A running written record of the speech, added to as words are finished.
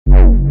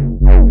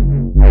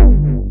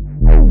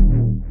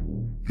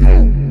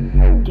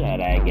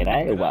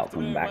G'day,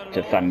 welcome back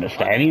to Thunder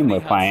Stadium.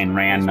 We're playing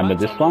round number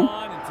this one.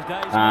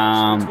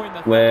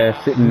 We're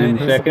sitting in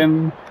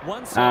second,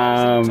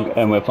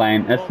 and we're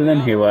playing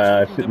Essendon, who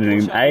are sitting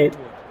in 8th.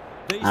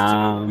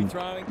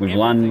 We've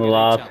won the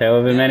last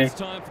however many. I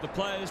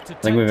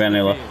think we've only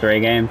lost 3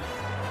 games.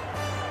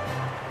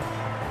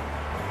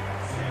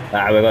 We've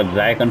got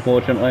Zach,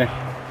 unfortunately.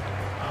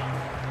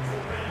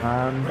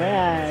 I'm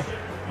back.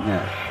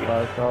 Yeah, shit.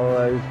 Like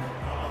always.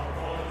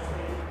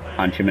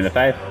 Punch him in the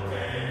face.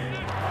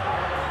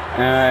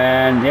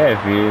 And yeah,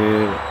 if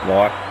you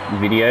like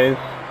videos,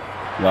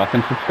 like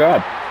and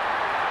subscribe.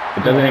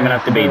 It doesn't even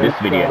have to be this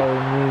video.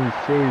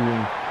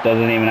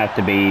 Doesn't even have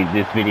to be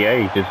this video.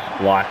 You just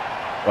like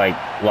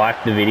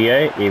the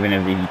video, even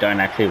if you don't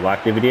actually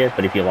like the video.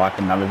 But if you like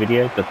another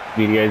video, just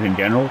videos in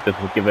general, just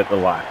give it the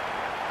like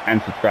and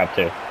subscribe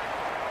too.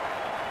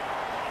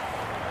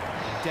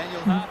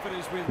 Daniel Harford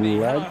is with me.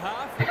 Hello,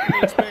 Harf. What do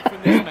you expect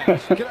from this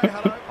match? G'day,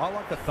 hello. I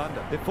like the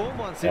Thunder. Their form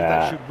line says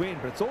they should win,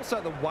 but it's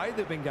also the way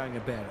they've been going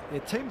about it. Their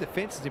team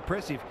defence is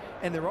impressive,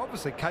 and they're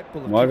obviously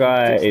capable of. My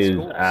guy is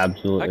scores.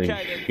 absolutely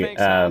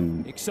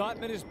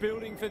excitement is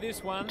building for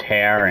this one.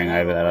 Towering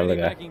over that other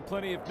guy. Making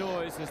plenty of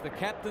noise as the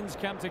captains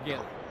come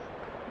together.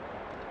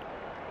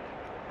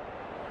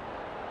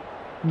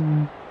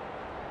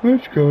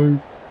 Let's go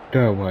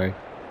that way.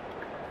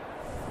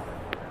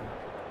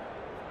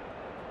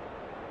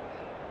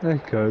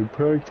 Let's go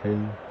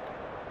protein.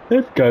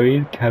 Let's go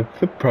and have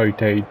some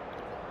protein.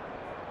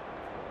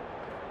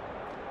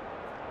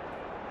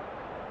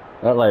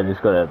 That lady's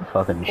got a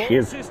fucking All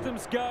shiv.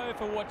 systems go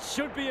for what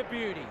should be a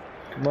beauty.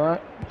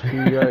 What? She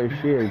got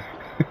shiv.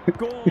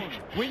 Gone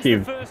wins the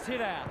first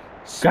hit out.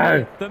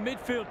 Go. The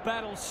midfield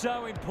battle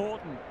so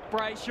important.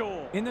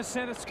 Brayshaw in the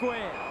centre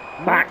square.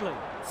 Back. Ridley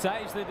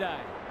saves the day.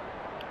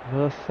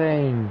 The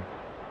thing.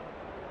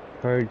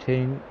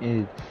 Protein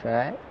is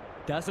fat.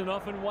 Doesn't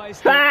often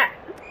waste Fat.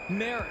 it.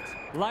 Merritt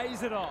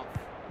lays it off.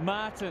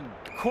 Martin,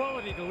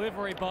 quality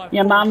delivery by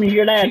Your mum's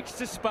your dad. Kicks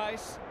to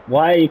space.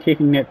 Why are you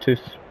kicking it to...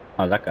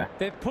 Oh, that guy.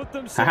 They've put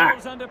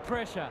themselves under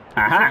pressure.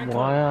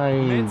 Why are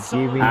you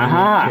giving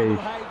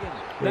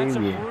That's a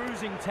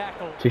bruising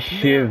tackle. To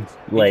shiv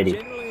lady.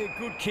 Generally a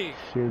good kick.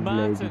 Shiv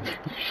Martin.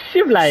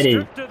 Shiv lady.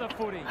 Stripped to the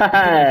footy.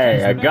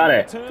 Hey, I got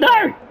it.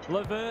 No!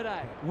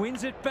 Laverde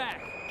wins it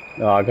back.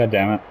 Oh, god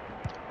damn it.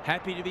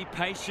 Happy to be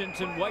patient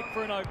and wait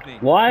for an opening.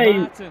 Why are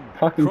you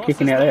fucking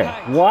kicking out there?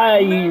 Why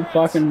are you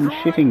fucking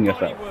shitting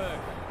yourself?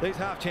 These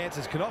half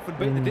chances can often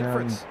be the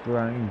difference.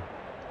 Brain.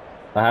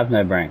 I have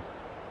no brain.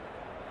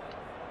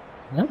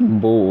 I'm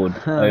bored.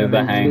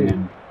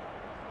 Overhanging.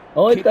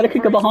 Oh, he's got a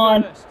kicker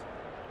behind.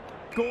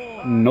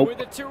 Nope.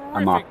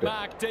 I marked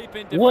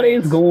it. What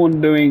is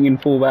Gorn doing in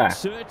fullback?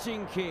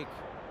 Searching kick.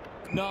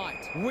 Knight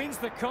wins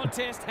the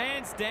contest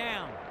hands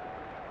down.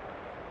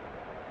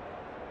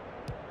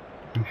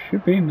 He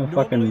should be in the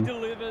fucking...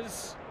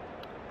 delivers.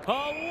 Oh,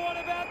 what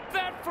about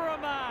that for a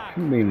mark?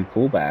 Shouldn't be in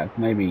fullback,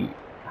 maybe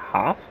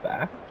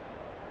halfback.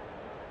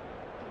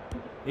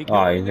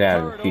 Oh, he's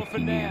out of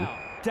 50 now.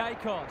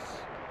 Dacos.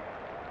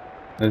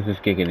 Let's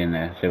just kick it in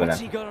there, see what What's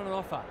he happens. got on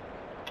offer?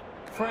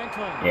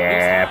 Franklin.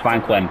 Yeah,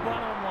 Franklin.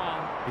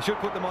 One-on-one. He should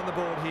put them on the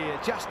board here.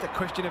 Just a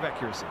question of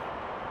accuracy.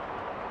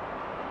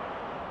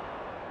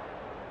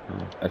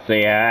 Let's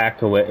see how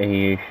accurate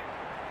he is.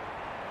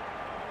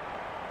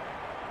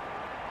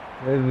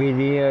 The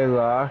video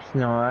last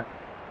night.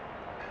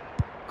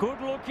 Good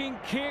looking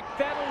kick,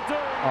 that'll do.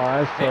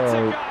 I It's a saw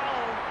goal.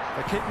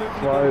 They keep moving the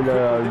photo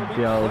ball of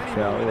quickly. Joe There'll be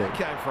plenty more where that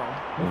came from.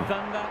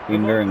 Thunder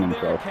Hindering have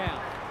opened their himself.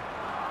 account.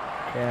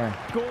 yeah.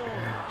 Gorn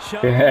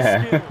showing Yeah.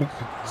 skills.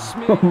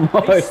 Smith, he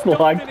Most stopped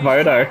liked in his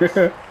photo. tracks.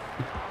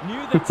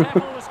 Knew the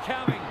tackle was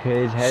coming.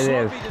 He's had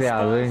a Sloppy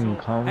 1,000 disposal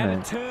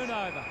comments. and a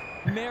turnover.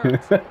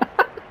 Merritt.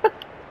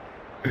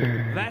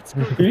 That's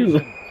good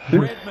vision.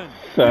 Redmond.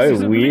 So This is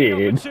a big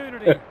weird.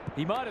 opportunity.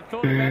 He might have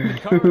thought about the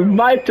corridor.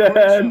 My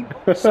turn.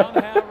 Gresham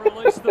somehow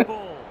released the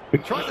ball.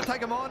 Tries to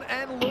take him on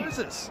and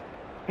loses.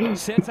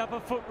 Sets up a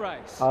foot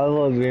race. I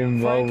was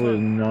involved with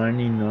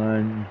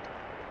 99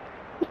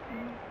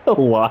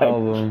 Why?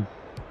 of them.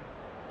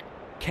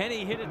 Can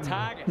he hit a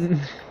target? Cameron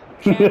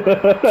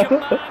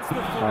commands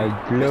the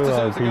I footy. blew This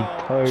up deserves a his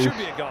goal. post. Should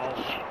be a goal.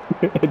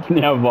 It's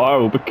now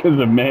viral because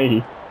of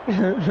me.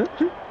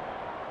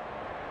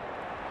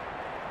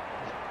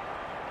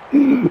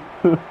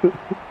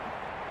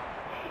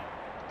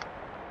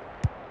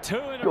 Two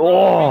in a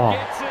Oh. row. He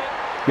gets it.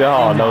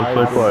 God, that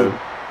was so close.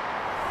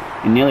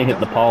 He nearly hit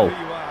the Doesn't pole. matter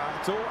who you are,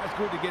 it's always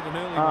good to get an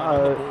early one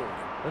on the board.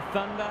 The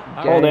Thunder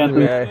are Goal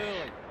down. early.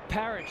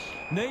 Parrish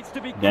needs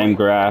to be Game quick.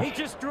 grass. He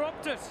just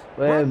dropped it.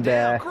 We're Run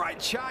down, back. great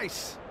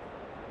chase.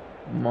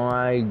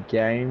 My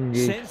game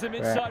just Sends him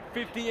inside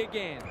 50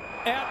 again.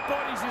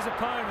 Outbodies his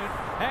opponent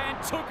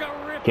and took a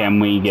rip. Can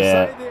we To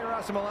get say there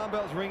are some alarm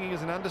bells ringing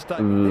is an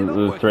understatement. They're not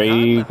the working 3 hard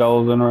enough.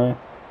 goals in a row?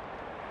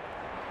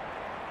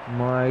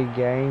 My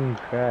game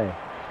crash.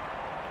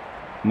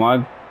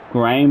 My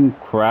game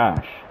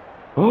crash.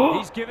 Oh,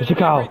 He's given it's a it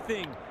goal.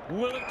 everything.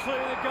 Will it clear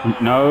the goal?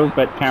 No,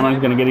 but Cameron's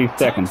going to get his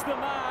second. Takes the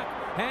mark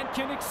and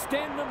can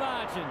extend the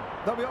margin.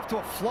 They'll be off to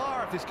a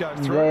flyer if this goes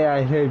through. Yeah,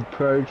 I heard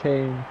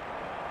protein.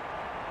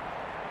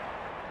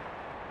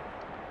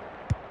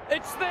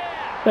 It's there.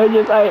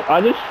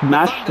 I just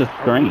smashed the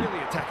Thunder screen. are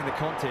really attacking the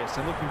contest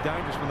and looking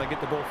dangerous when they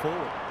get the ball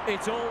forward.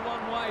 It's all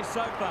one way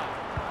so far.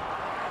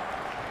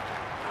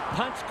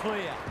 Punch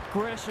clear.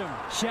 Gresham,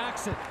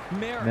 Sharks it.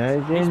 Merritt. No,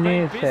 He's didn't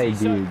been say,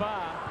 busy so dude.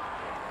 far.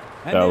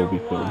 And That they're would be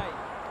cool. away.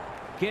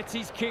 Gets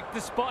his kick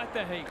despite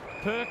the heat.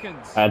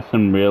 Perkins. Add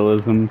some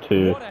realism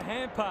to. What a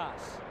hand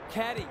pass.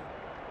 Caddy.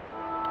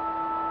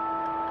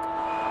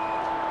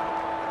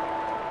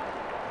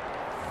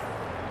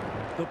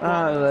 The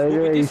Bombers will be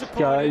literally disappointed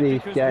started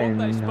this because game,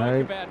 what they spoke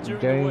no, about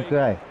during doing the week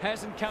great.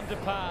 hasn't come to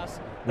pass.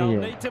 They'll Yeah.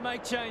 need to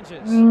make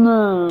changes.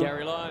 No.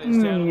 Gary Lyon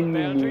is down on the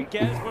boundary.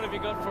 Gaz, what have you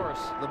got for us?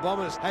 The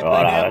Bombers have Oh,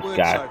 been no, outworked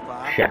let's go. so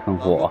far. Shack and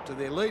They'll claw. look to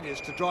their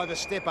leaders to drive a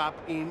step up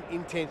in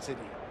intensity.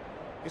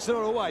 It's not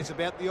always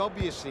about the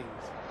obvious things.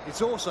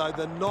 It's also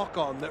the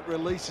knock-on that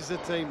releases a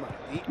teammate.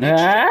 The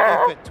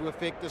extra effort to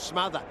effect a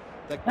smother.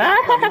 The gut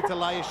running to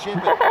lay a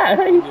shepherd. He's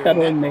When you're in better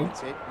that than me.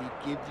 mindset, you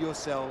give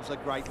yourselves a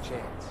great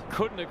chance.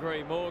 Couldn't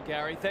agree more,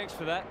 Gary. Thanks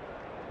for that.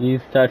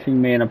 He's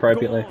touching me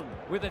inappropriately. Gorn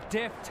with a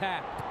deft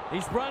tap.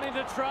 He's run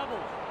into trouble.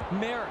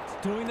 Merritt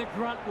doing the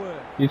grunt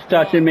work. He's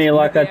touching me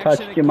like I With the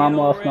action touched your mum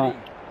again last already.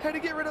 night. How'd he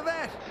get rid of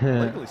that?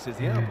 Legally, says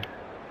the ump.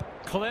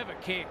 Clever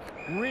kick.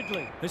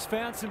 Ridley has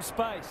found some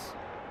space.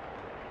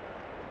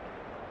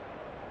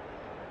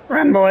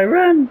 Run, boy,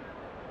 run!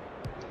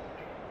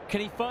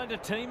 Can he find a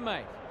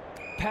teammate?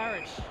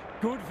 Parrish.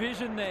 Good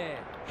vision there.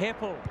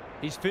 Heppel.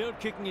 His field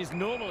kicking is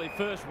normally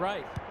first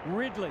rate.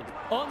 Ridley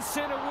on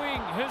centre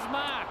wing has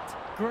marked.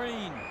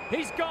 Green.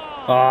 He's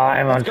gone. Oh,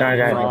 everyone's trying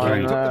to Free go kick,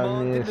 green. took them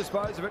on, didn't yes.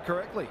 dispose of it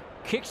correctly.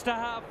 Kicks to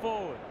half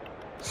forward.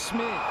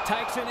 Smith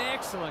takes an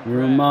excellent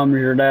Your grab. mum,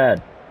 your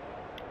dad.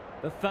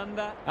 The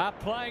Thunder are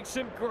playing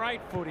some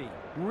great footy.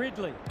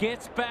 Ridley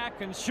gets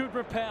back and should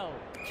repel.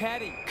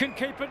 Caddy can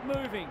keep it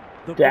moving.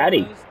 The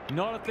Daddy. Bombers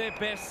not at their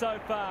best so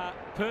far.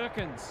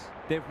 Perkins,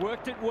 they've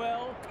worked it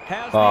well.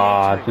 How's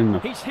Oh, the it's in entry?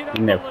 the He's hit up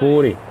in the there lead.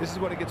 40. This is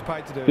what he gets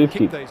paid to do, 50.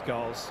 kick these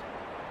goals.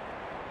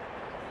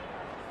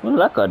 What did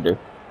that guy do?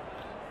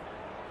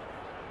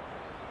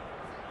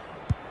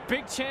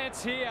 Big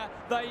chance here.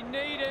 They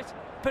need it,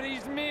 but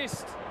he's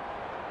missed.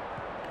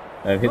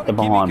 They've hit Not the a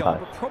gimme behind goal,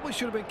 post. but probably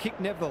should have been kicked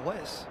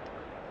nevertheless.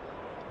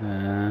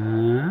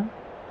 Huh.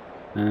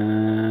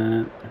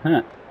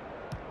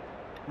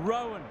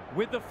 Rowan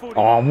with the footy.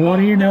 Oh, what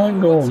are you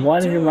doing, what's Gordon? he Why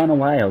did you doing? run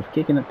away? I was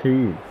kicking it to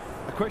you.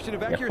 A question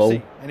of Yeah, accuracy,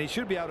 fool. and he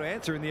should be able to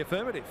answer in the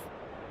affirmative.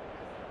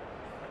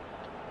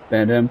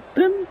 Ba-dum,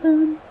 bum,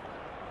 bum.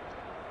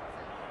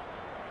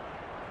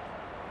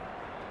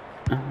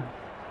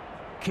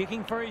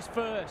 Kicking for his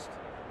first.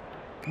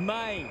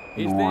 May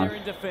is Nice. there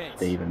in defence.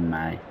 Stephen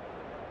May.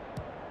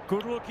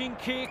 Good looking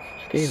kick.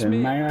 Stephen, Smith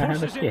may I have a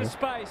pushes into kick?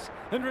 space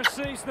and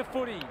receives the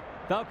footy.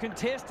 They'll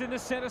contest in the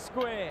centre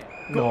square.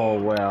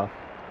 Oh, wow.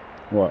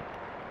 What?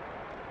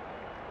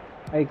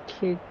 I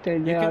kicked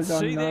it You out can on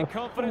see their the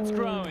confidence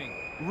floor. growing.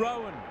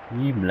 Rowan,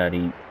 You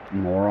bloody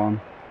moron.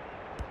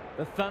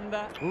 the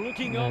Thunder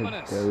looking That's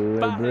ominous. deliberate.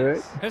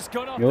 Butters has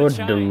got off You're the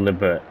chain.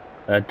 deliberate.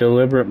 A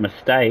deliberate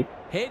mistake.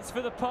 Heads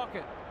for the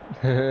pocket.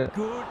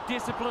 Good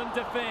disciplined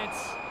defence.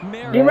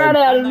 Merritt, You ran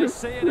out and of they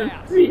see it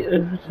out.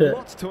 the...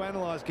 Lots to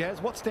analyse,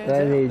 Gaz. What stands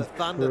That out? is The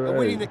Thunder are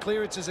winning the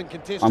clearances and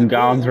contested I'm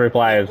going ball, through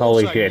players, and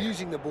holy also shit.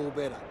 using the ball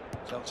better.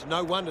 So it's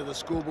no wonder the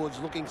scoreboard's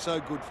looking so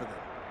good for them.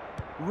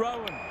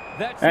 Rowan,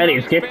 that's And not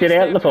he's his kicked best it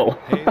out the effort. ball.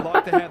 He'd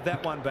like to have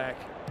that one back.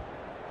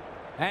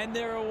 And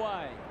they're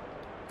away.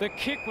 The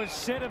kick was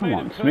centimetre Come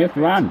on, perfect. Smith,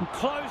 run.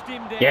 Closed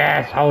him down.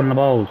 Yes, holding the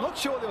balls. Not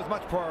sure there was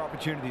much prior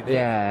opportunity there.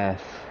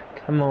 Yes.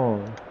 Come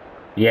on.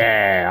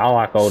 Yeah, I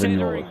like holding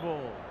Centering yours.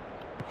 ball.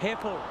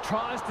 Heppel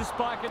tries to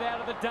spike it out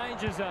of the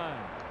danger zone.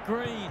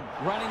 Green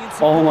running in.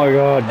 Oh my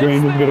god,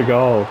 Green has It's got a there.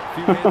 goal. A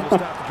few hands will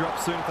start to drop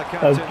soon if they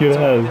can't That's turn good the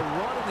tide. as. They're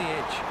right on the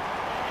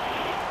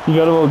edge. You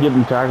got them all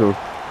getting tackled.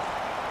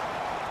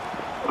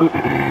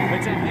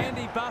 It's a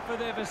handy buffer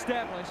they've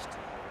established.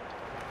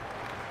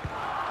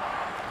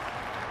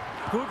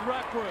 Good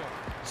ruck work.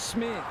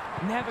 Smith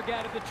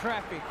navigated the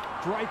traffic.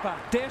 Draper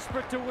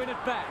desperate to win it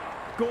back.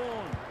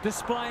 Gorn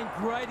displaying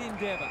great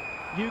endeavour.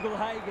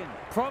 Ugle-Hagen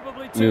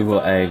probably too far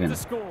out Ugle-Hagen. to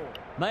score.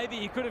 Maybe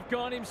he could have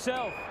gone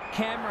himself.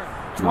 Cameron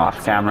Nice, drops it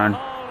in Cameron. the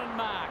hole and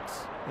marks.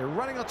 They're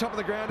running on top of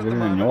the ground at Get the it in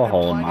moment your and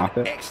hole and playing mark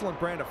an it. excellent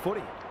brand of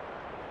footy.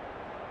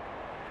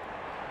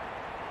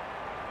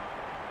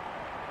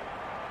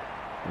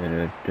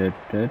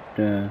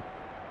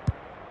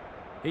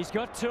 He's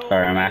got two.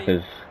 Sorry, already.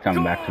 Macca's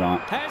coming back Gorn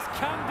tonight. has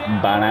come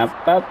down.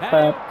 Ba-da-ba-ba.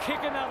 And he'll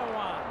kick another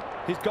one.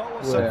 His goal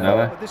was so Yeah. far,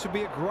 No. but this would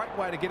be a great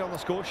way to get on the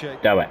score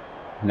sheet. Do it.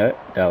 No,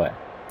 do it.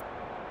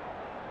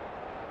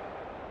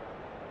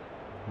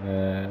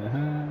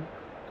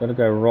 Got to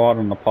go right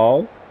on the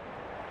pole.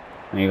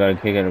 And you got to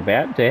kick it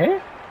about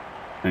there.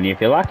 And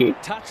if you're lucky,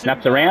 Touch and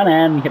snaps go. around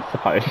and hits the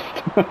post.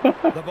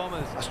 The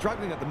Bombers are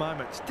struggling at the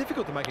moment. It's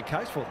difficult to make a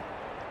case for them.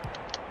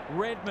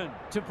 Redmond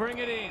to bring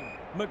it in.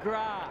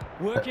 McGrath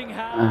working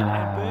hard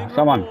and being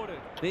someone. rewarded.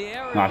 The Nice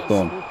Aerials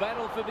ball. will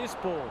battle for this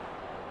ball.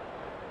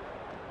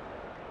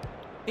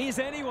 Is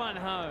anyone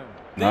home?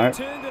 No, They've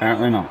turned it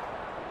apparently over. not.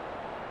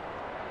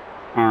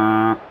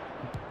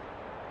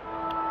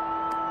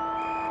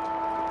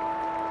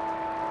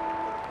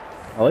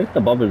 At least the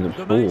Bobbers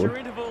have The major scored.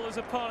 interval is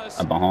upon us.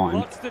 Are behind.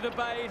 Lots to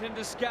debate and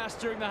discuss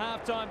during the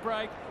halftime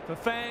break for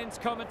fans,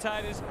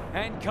 commentators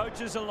and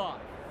coaches alike.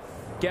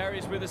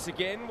 Gary's with us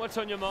again. What's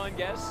on your mind,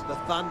 Gaz? The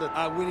Thunder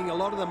are winning a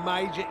lot of the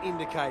major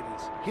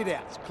indicators.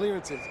 Hit-outs,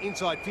 clearances,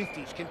 inside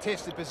 50s,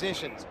 contested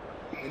possessions.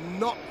 They're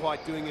not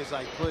quite doing as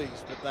they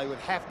please, but they would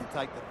have to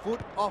take the foot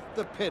off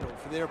the pedal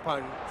for their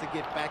opponent to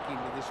get back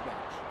into this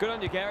match. Good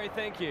on you, Gary.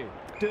 Thank you.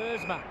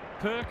 Dersma,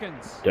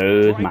 Perkins,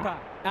 Dersma. Draper,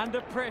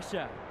 under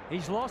pressure.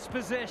 He's lost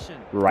possession.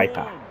 Draper.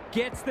 Vaughan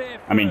gets there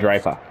first. I mean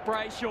Draper.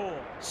 Brayshaw,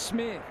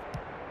 Smith.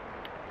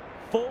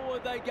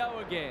 Forward they go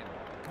again.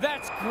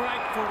 That's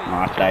great footy.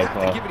 Nice save, To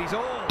Paul. give it his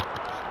all.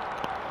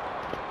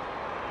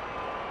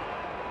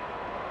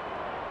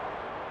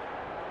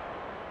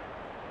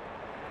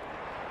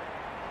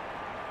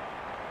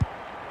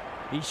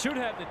 He should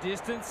have the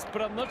distance,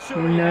 but I'm not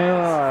sure You he know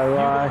has. what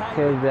I like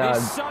Ugle about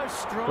is so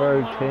strong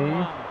protein?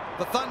 one-on-one.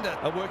 The Thunder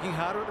are working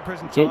harder at the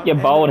present time. Get your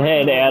and bold they're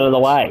head winning out of the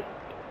way.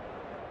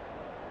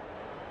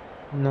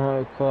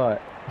 Not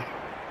quite.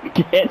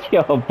 Get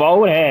your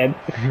bold head.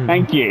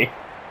 Thank you.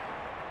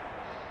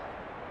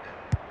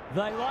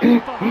 They like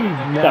it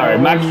behind the No, Sorry,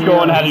 Max yeah.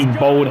 Gawn had his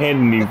bald head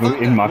in, The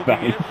Thunder in my looking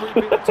face.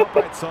 every bit top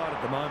 8 side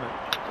at the moment.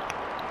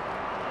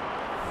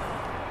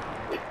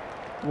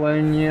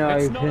 When you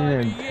It's not open over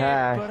a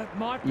yet, but pack, it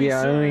might be you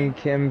soon. only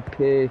can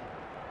pick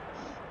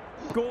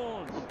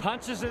Gawn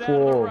punches it out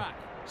of the 4. ruck.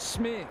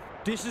 Smith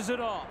dishes it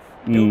off.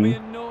 He'll be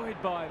annoyed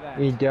by that.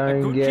 You A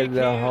don't good get kick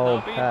the here, whole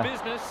they'll be in pack.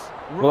 business.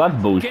 Well, that's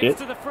Wright bullshit. gets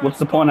to the front What's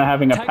the spot, point of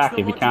having a takes pack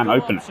the if you can't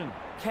logical open it? option.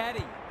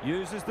 Caddy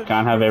uses the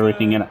Can't have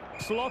everything in it.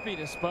 Sloppy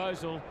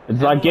disposal.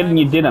 It's like getting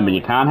your dinner, but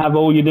you can't have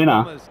all your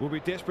dinner. Bombers will be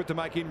desperate to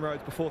make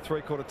inroads before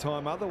three-quarter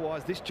time.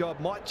 Otherwise, this job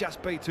might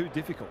just be too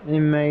difficult. it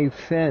makes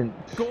sense.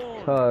 Gawn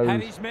had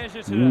Because his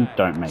measure today.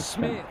 Don't make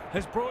Smith sense.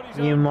 has brought his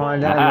You own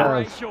might ball. have a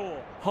Brayshaw,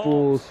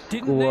 full Hobbs,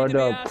 didn't need to squad be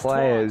of asked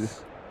players.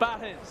 twice.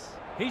 Butters,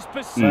 he's So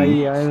pursued.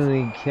 you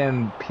only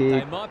can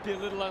They pick might be a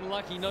little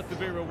unlucky not to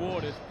be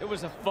rewarded. It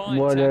was a fine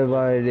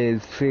whatever it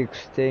is,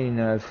 16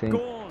 I tackle. think.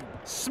 Gawn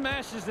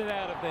smashes it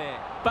out of there.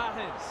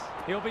 Butters,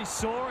 he'll be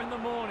sore in the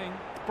morning.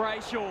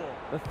 Brayshaw,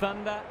 the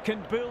Thunder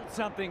can build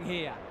something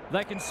here.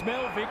 They can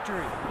smell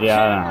victory.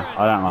 Yeah,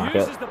 I don't like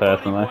uses it, the body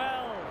personally.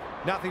 well.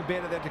 Nothing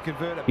better than to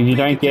convert a You big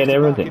don't get contested mark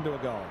everything. into a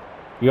goal.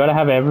 You gotta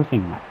have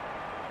everything, mate.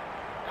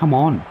 Come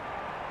on.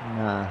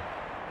 Nah.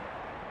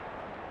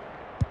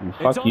 And It's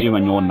fuck on you the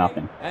and you're way,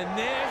 nothing. And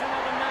there's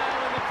another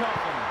nail in the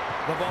coffin.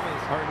 The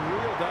Bombers are in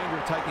real danger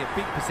of taking a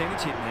big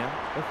percentage hit now.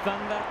 The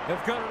Thunder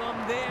have got it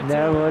on their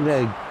That's what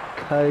terms.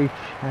 a coach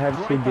has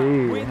to Draper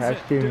do. wins Has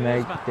it. to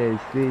make Dersma.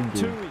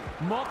 decisions. Tui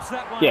mops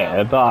that one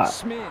Yeah, up. but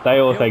Smith, they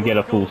also he'll get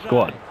a work full all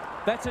squad. day.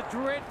 That's a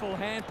dreadful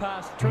hand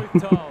pass, truth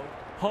told.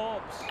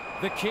 Hobbs,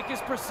 the kick is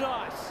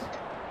precise.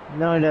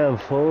 Not a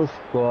full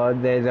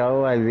squad, there's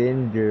always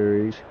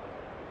injuries.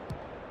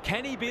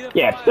 Can he be the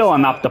Yeah, fire still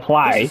enough to starter?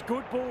 play. This is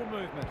good ball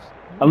movement.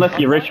 Unless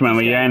you're Richmond,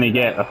 where you only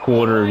get a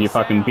quarter of your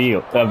fucking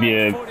field, of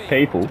your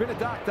people. It's been a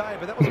dark day,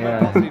 but that was a very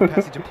Yeah. positive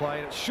passage of play,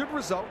 and it should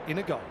result in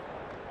a goal.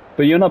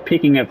 But you're not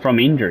picking it from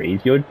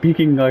injuries. You're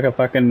picking like a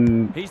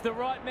fucking... He's the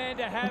right man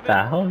to have What the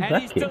hell is and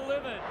that he's kid?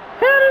 delivered.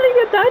 How did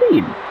he get that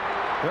in?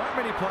 There aren't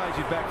many players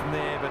you'd back from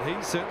there, but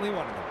he's certainly one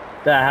of them.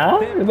 The hell?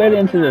 They've It went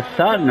into broken the a run of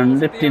sun and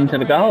goals at lipped into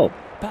the other goal. end,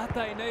 but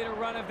they need a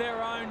run of their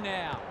own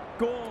now.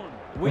 Gawn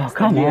Oh, wins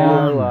come the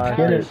on. like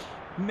Get it. it.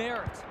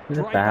 Merritt, Get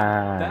Draper, it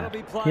that'll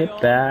be back. play Get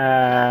on.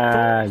 back.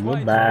 Thorny's You're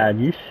way bad.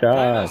 through. You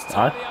Taylor's suck.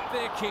 tidy up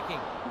their kicking.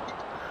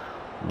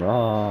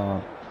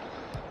 Right.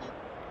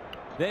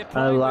 They're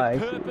playing like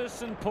with it.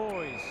 purpose and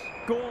poise.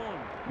 Gawn.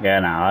 Yeah,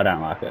 no, I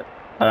don't like it.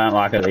 I don't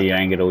like it that you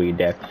don't get all your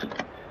decks.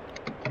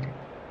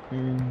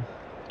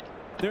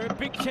 They're a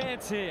big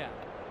chance here.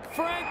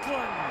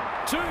 Franklin,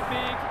 too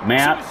big.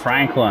 Mount too strong,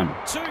 Franklin.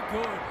 Too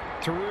good.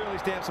 To really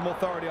stamp some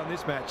authority on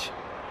this match.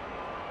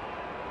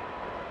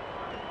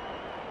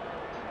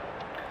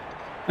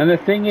 And the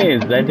thing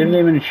is, they didn't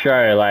even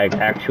show like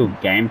actual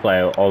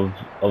gameplay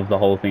of the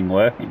whole thing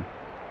working.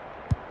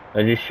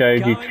 They just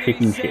showed you Going in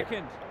chicken his shit.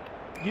 second.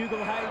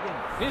 Ugle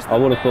Hagen is I the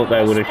would have thought man they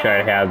on would have spot.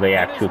 showed how the And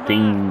actual is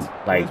thing,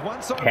 marked. like There's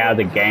one side how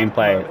the working hard at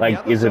the gameplay, moment, the like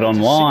other is it side just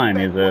online?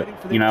 sitting Is back it, waiting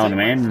for you their know what I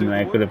teammates mean? to do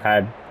They the could have work.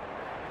 had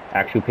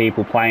actual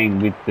people playing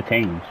with the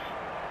teams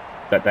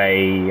that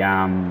they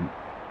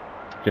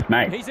just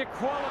made He's a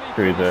quality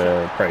through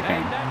the finisher, pro and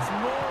team. that's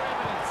more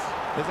evidence.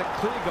 There's a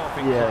clear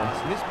golfing Yeah.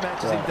 class, and this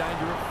match is in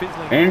danger of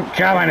fizzling. They didn't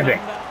show anything.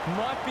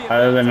 Thunder might be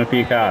Other about than to a few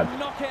land cards.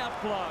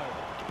 Knockout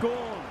blow.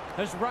 Gawn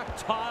has rucked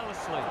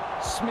tirelessly.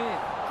 Smith.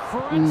 You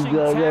Crunching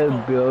gotta tackle.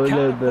 build Can't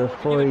it afford to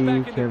before give it you back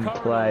in the can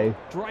corridor. play.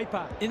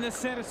 Draper in the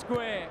centre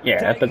square.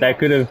 Yeah, but they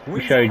could have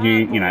Wins showed the you,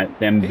 hard you know, ball.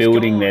 them He's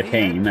building gone. their He had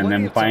team and plenty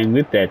them of playing time.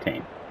 with their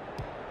team.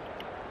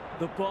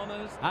 The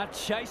Bombers are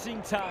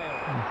chasing tail.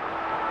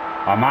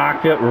 I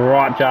marked it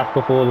right just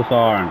before the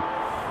siren.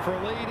 for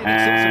a lead in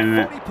And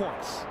excess of 40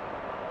 points.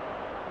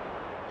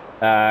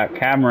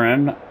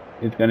 Cameron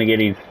is going to get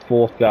his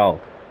 4th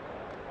goal.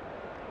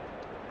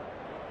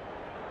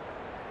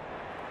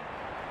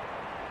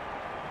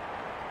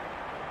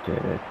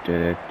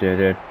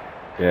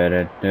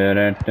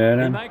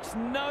 He makes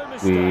no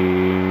mistake.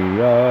 We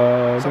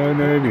are the Someone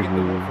couldn't get the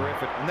Navy. ball for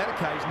effort. On that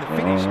occasion, the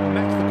finish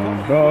matched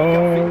the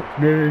quality of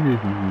the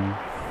outfield.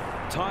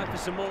 Time for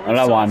some more I don't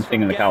know why I'm insights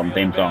singing the from Carlton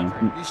theme Gary on the song.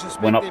 boundary. You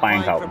suspect We're not they're playing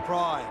for Carlton.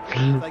 pride.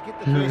 If they get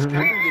the first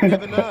couple, you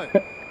never know.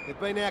 They've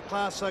been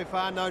outclassed so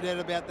far, no doubt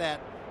about that.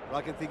 But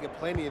I can think of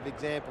plenty of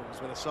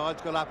examples when a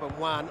side's got up and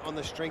won on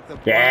the strength of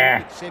Yeah,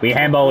 one exceptional we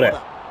handballed it.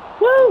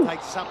 quarter. Woo! It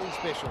takes something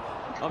special.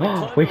 I'm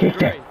inclined We to kicked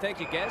agree. it. Thank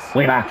you, Guess.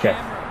 We marked it.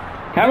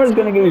 Cameron. Cameron's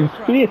going to get his That's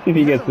good fierce if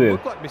he He gets hasn't this.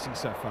 looked like missing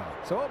so far,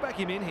 so I'll back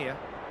him in here.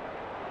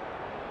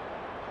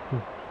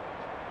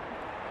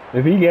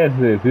 If he gets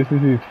this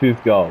is his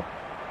 5th goal.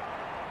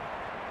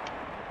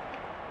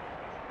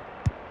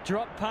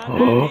 Drop punt,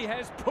 and he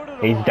has put it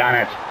He's away. done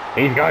it.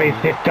 He's got his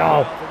 5th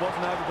goal. Well, if it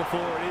wasn't over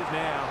before, it is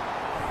now.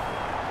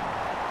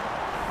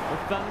 The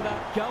Thunder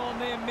go on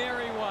their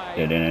merry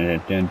way.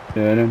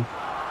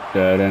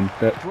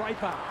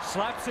 Draper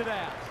slaps it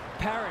out.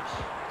 Parrish,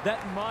 that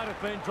might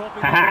have been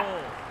dropping the ball.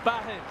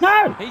 Butters,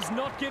 No. he's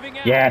not giving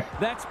up. Yes.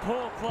 That's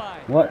poor play.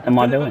 What am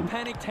I Bit of a doing?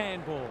 panicked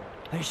handball.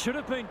 They should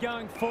have been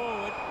going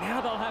forward.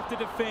 Now they'll have to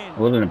defend. It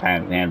wasn't a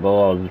panic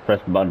handball. I was just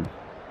pressing buttons,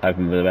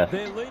 hoping for the best.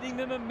 They're leading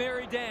them a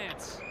merry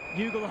dance.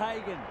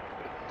 Ugle-Hagan.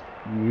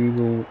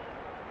 Ugle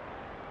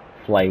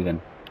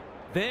Flagon.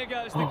 There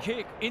goes the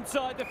kick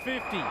inside the 50.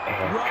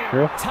 Extra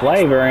Rowe takes the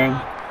flavouring.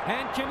 mark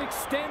and can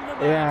extend the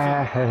margin.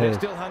 They're Yeah.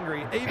 still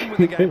hungry, even with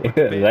the game put to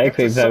bed. They That's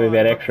a seem to have a sign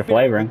bit of extra very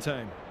flavouring. good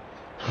team.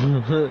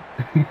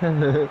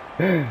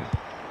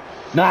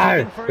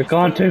 No, we've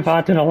gone too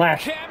far to the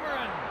left.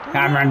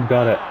 Cameron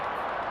got it.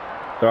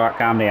 It's alright,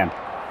 calm down.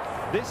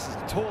 This is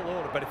a tall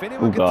order, but if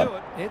anyone Oh, can God. do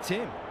it, it's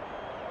him.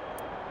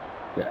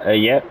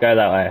 Yep, go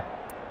that way.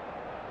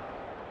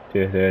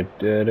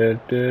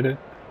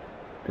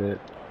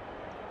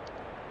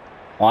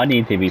 I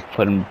need to be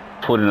put in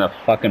a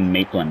fucking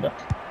meat blender.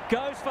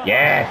 Goes for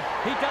Yeah.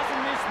 home. He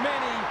doesn't miss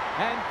many,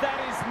 and that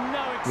is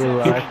no You're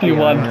exception.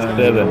 right.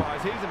 51-7.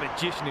 He's a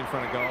magician in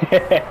front of goal.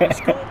 The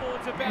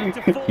scoreboard's about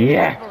to fall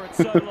Yeah. over. It's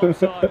so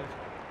lopsided.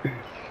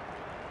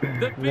 The big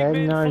That's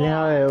men not fly.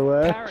 how it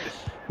works. Parrish,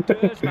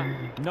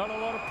 Dersma, not a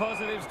lot of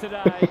positives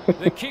today.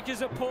 The kick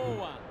is a poor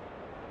one.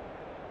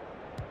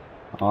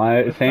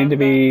 I The seem to Thunder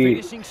be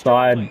finishing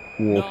strongly.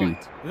 side walking.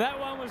 Knight. That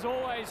one was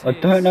always I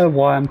his. don't know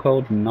why I'm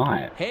called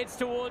Knight. Heads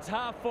towards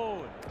half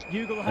forward.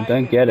 I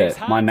don't get it.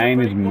 My name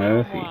is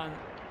Murphy.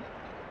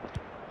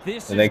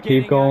 But they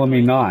keep calling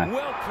me Knight.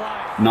 Well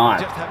played.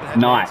 Knight. Just haven't had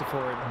an Knight. answer for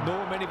him,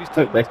 nor many of his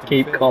They teammates, to be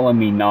keep fair. calling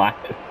me Knight.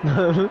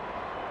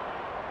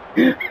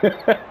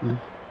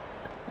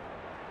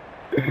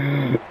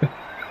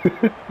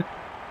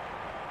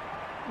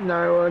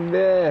 No one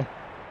there.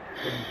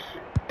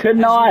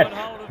 Tonight. Has got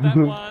hold of that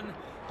one.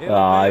 He'll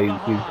Ah, be he's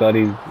behind. he's got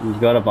it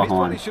Missed what he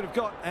behind. should have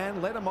got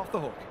and let him off the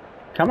hook.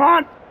 Come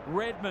on.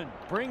 Redmond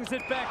brings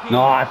it back in.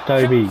 Nice,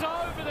 Toby. Jumps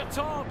over the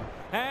top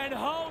and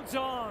holds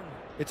on.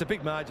 It's a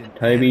big margin. and it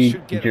Toby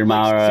should get at least 6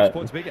 Jamara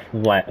points bigger.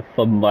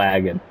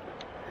 Flaggen.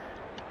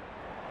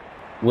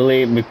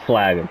 Willie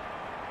McFlaggen.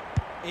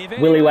 If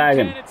Willy anyone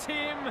Wagon. can, it's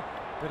him,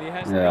 but he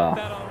hasn't Yeah, got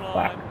that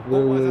online. fuck.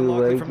 Always unlikely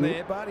Willy from Wagon.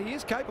 there, but he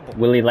is capable.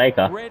 Willie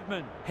Laker.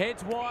 Redmond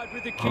heads wide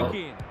with the kick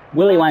in.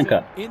 Willy Martin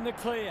Wanker. in the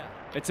clear.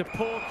 It's a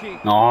poor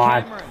kick.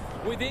 Nice. Cameron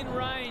within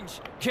range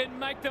can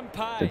make them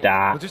pay. The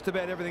dark. Well, just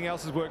about everything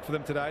else has worked for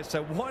them today,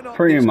 so why not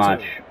Pretty this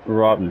much too?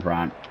 right in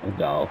front of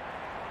goal.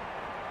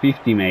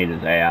 50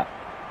 metres out.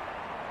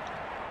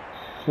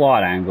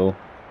 Slight angle.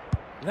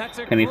 That's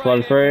a Can he great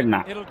float through? effort.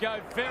 Nah. It'll go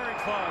very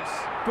close.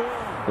 Gorn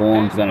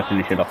Gorn's has going to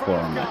finish marked it off in for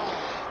front him, of mate. goal.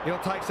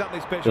 He'll take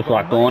something special. Just but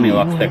like Gorn, he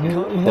likes maybe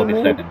second, can't 40 do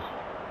it. seconds.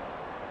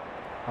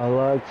 I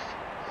like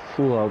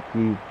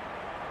sloppy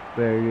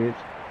burgers.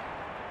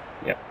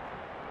 Yep.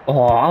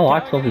 Oh, I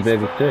like Going sloppy his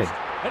burgers too. first,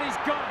 and he's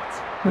got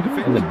it. The They're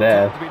defenders the are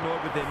best. told to be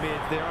annoyed with their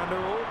mids. They're under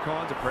all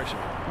kinds of pressure.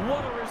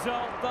 What a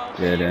result.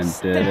 They'll be Dun,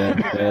 ecstatic dun,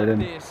 about dun,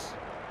 this.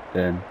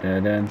 Dun,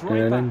 dun, dun,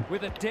 Draper dun.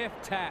 with a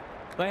deft tap.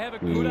 They have a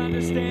good We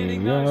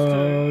understanding, are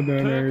those the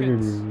two.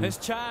 Perkins neighbours. has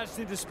charged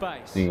into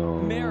space. The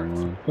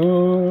Merritt.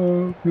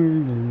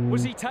 old-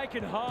 Was he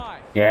taken high?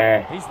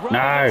 Yeah. He's run into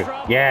No.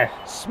 trouble. Yes.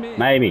 Smith.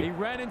 Maybe. He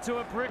ran into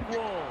a brick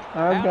wall.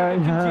 I Out don't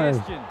of the know.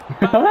 congestion.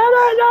 I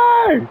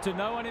don't know. To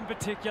no one in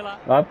particular.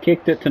 I've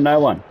kicked it to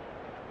no one.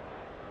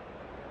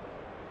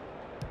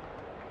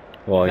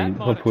 Oh, That you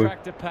might put.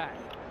 attract a pack.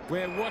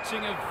 We're watching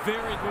a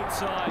very good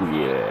side.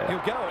 Yeah. He'll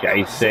go. at JC.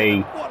 number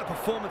 7. What a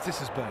performance this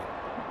has been.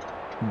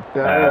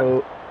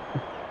 Go.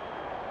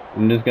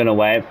 I'm just gonna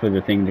wait for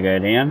the thing to go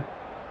down.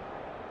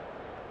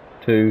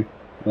 2,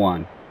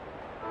 1.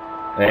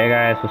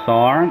 There goes the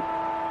siren.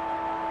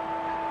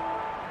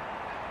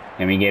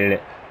 Can we get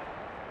it?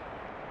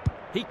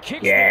 He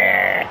kicks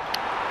Yeah.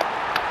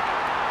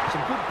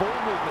 Some good ball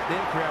movement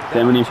there created that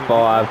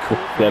 75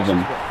 opportunity. to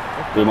 7.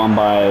 We won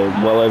by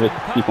well over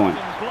 60 points.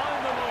 Blown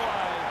them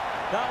away.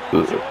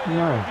 Enjoy your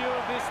review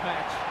of this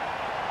match.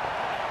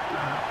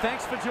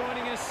 Thanks for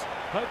joining us.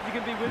 Hope you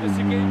can be with us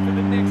again for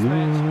the next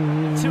match.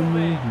 Until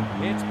then,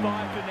 it's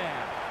bye for now.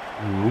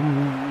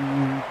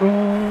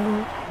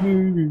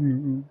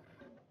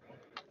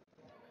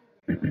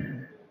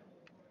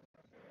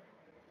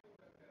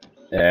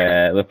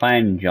 We're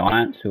playing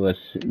Giants, who are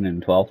sitting in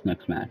 12th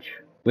next match.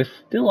 We're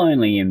still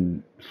only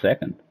in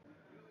 2nd.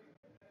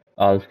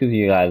 Oh, it's because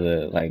you guys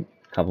are like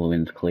a couple of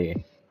wins clear.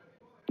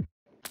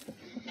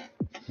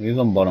 Who's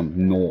on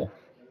bottom? North.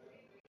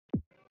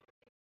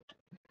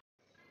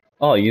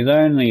 Oh, you're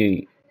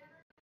only...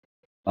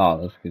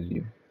 Oh, that's because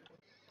you...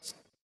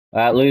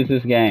 lose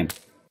this game.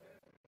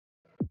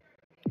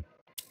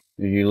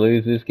 Did you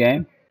lose this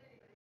game?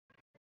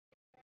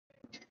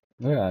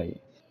 Where are you?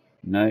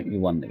 No, you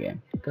won the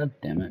game. God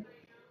damn it.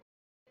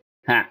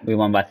 Ha! We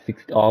won by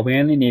 60. Oh, we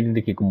only needed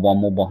to kick one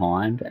more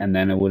behind, and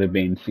then it would have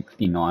been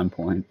 69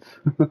 points.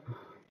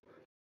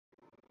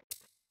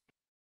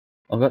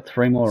 I've got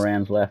 3 more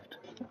rounds left.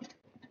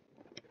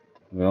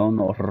 We're on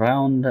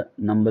round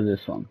number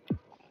this one.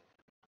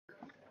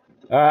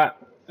 Alright,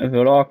 if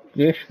you like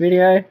this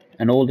video,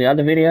 and all the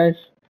other videos,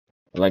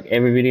 like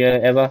every video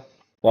ever,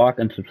 like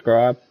and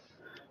subscribe.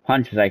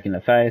 Punch is ache in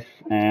the face,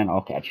 and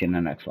I'll catch you in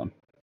the next one.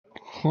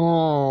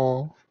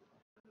 Oh.